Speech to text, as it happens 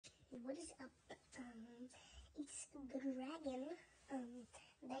what is up? It's the dragon.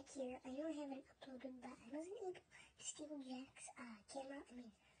 Back here. I know I haven't uploaded, but I wasn't able to steal Jack's camera. I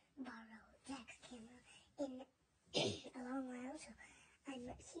mean, borrow Jack's camera in a long while. So I'm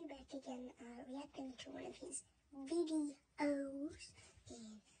here back again, reacting to one of his videos.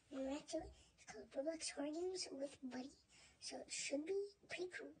 And I'm actually, it's called Roblox Horror Games with Buddy. So it should be pretty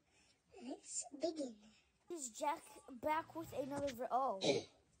cool. Let's begin. Is Jack back with another oh,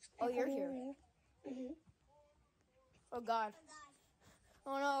 you're here. Mm-hmm. Oh God.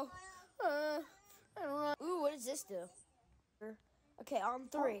 Oh no. I don't know. Ooh, what does this do? Okay, on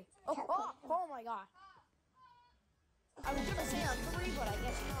 3. Oh my God. I was gonna say on 3, but I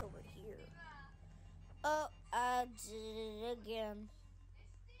guess it's over here. Oh, I did it again.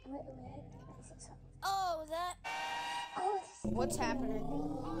 Oh, that. What's happening?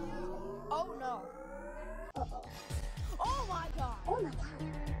 Oh no. Oh my God. Oh my God.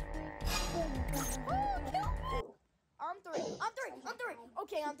 Oh, kill me. On 3. On 3. On 3.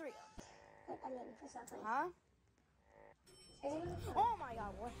 Okay, on 3. Huh? Oh my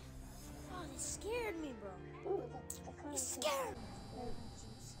God, what? Oh, this scared me, bro. You scared me.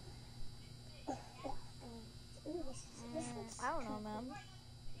 I don't know, man.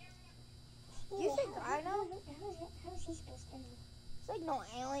 You think I know? How is he supposed to know? It's like no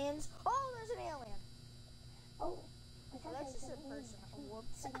aliens. Oh, there's an alien. Oh, that's just a person.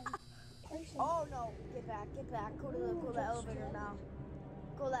 Whoops. Oh no, get back, get back. Go to the elevator now.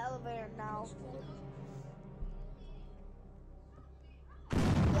 Go to the elevator now. Yeah,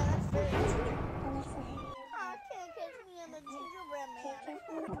 that's very true. I can't catch me on the gingerbread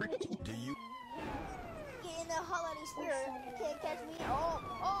man. Do you? Get in the holiday spirit. You can't catch me.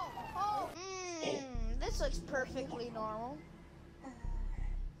 Oh. This looks perfectly normal.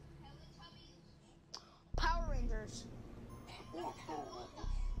 Power Rangers. Yeah, Power Rangers.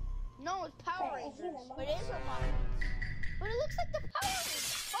 No, it's Power Rangers. But it is a model. But it looks like the Power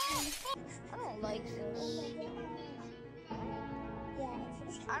Rangers. Oh. I don't like this.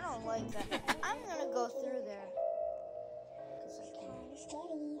 I don't like that. I'm gonna go through there. Cause I can't.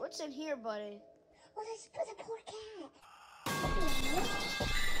 What's in here, buddy? Oh, that's for the poor cat.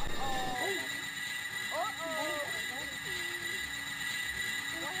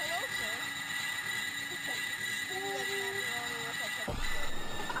 Well, hello, sir.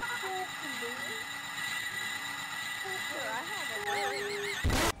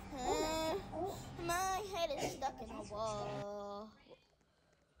 My head is stuck in a wall.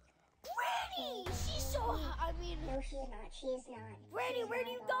 Granny! She's so hot. I mean... No, she's not. She's not. Granny, where do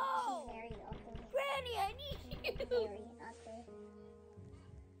you go? She's very ugly. Granny, I need you. Very ugly.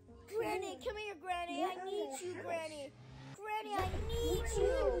 Granny, come here, Granny. I need you, Granny. Granny, I need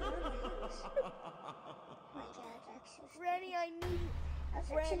you. Granny, I need you.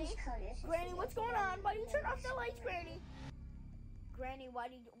 Granny, what's going on? Why do you turn off the lights, Granny? Granny, why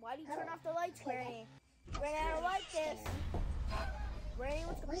do you turn off the lights, Granny? Granny, I don't like this. Granny,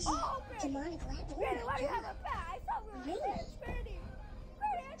 what's going on? Oh, Granny. Granny, why do you have a bat? I thought we were friends, Granny.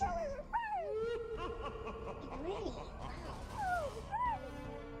 Granny, I thought we were friends. Granny. Oh, Granny.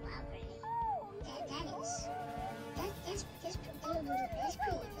 Wow, Granny. Oh, That's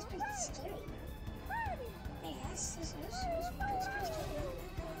pretty scary. Granny. Yeah, that's pretty scary.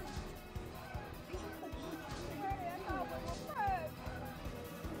 Granny, I thought we were friends.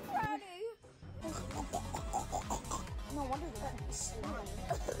 Granny. No wonder they're slimy.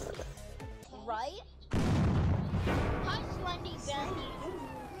 Right? Hi, Slendy Bendy.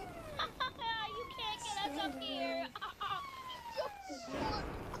 You can't get us up here.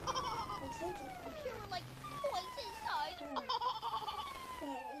 You're like twice his size.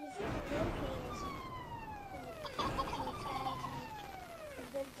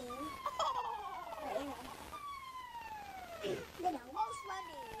 Oh,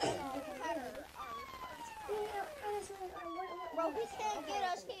 Slendy. Bro, he can't get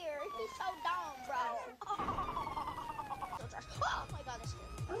us here. He's so dumb, bro. Oh my God, that's scary. Oh my God,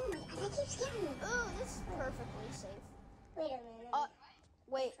 that keeps scaring me. Ooh, this is perfectly safe. Wait a minute.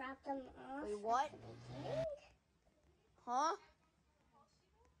 Wait. Drop them off. Wait, what? Huh?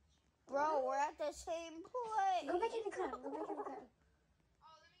 Bro, we're at the same place. Go back in the car.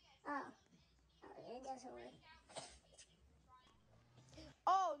 Oh, it doesn't work.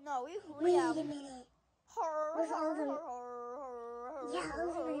 Oh no, we Wait have. a minute. Yeah, I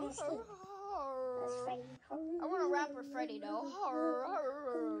want to rap with Freddy though.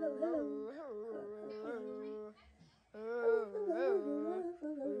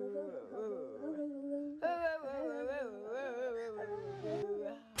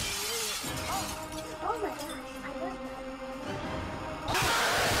 Oh my gosh, I love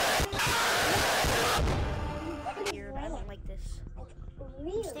that.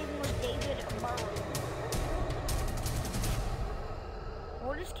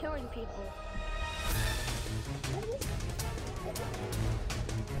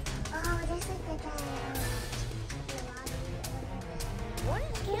 What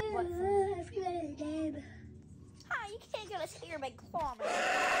is it? What? I forgot his name. Hi, you can't get us here by clawing.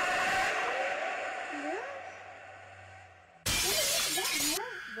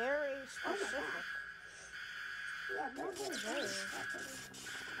 Very specific. Yeah, that's Very.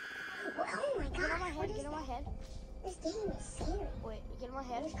 Well, oh my god. Get on my head, get on my head. This game is scary. Wait, get on my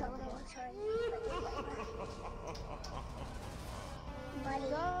head, get on my head. Buddy.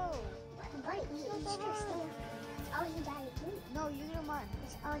 Go! Buddy, he's gonna stay. That's all he gotta do. No, you get on mine.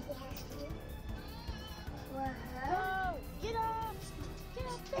 That's all he has to do. Whoa. Go! Get up! Get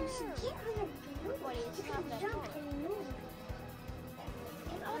up there! Get on the roof. Buddy, it's You not can that jump hard. and move.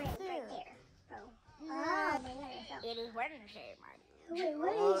 Get up Right there! there. Oh. No. There you go. It is Wednesday, man. Wait,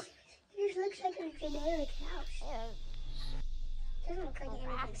 what is... It just looks like a generic house. Yeah. Doesn't look like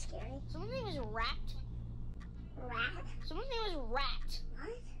anything scary. Someone's name is Rat. Rat? Someone's name is Rat.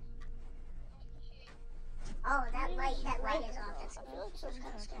 What? Oh, that light is off. That's I feel like someone's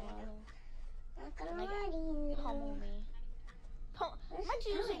kind of scary. Not gonna Like, lie to you. pummel me. I'm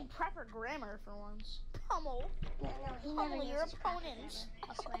actually using proper grammar for once. Pummel. No, he Pummel never your uses proper opponents.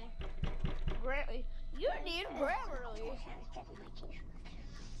 grammar, I swear. You need Grammarly.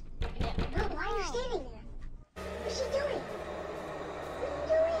 Yeah. No, why are you standing there? What's he doing? What are you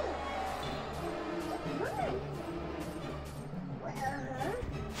doing? Come on. Run. Run.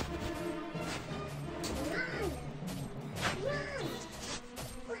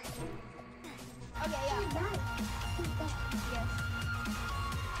 Okay, yeah. Run. Yes.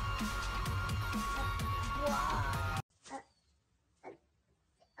 Wow.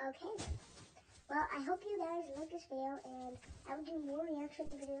 Okay. Well, I hope you guys like this video, and I will do more reaction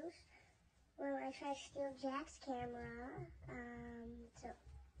videos where I try to steal Jack's camera. So.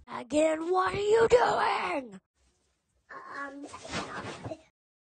 Again, what are you doing?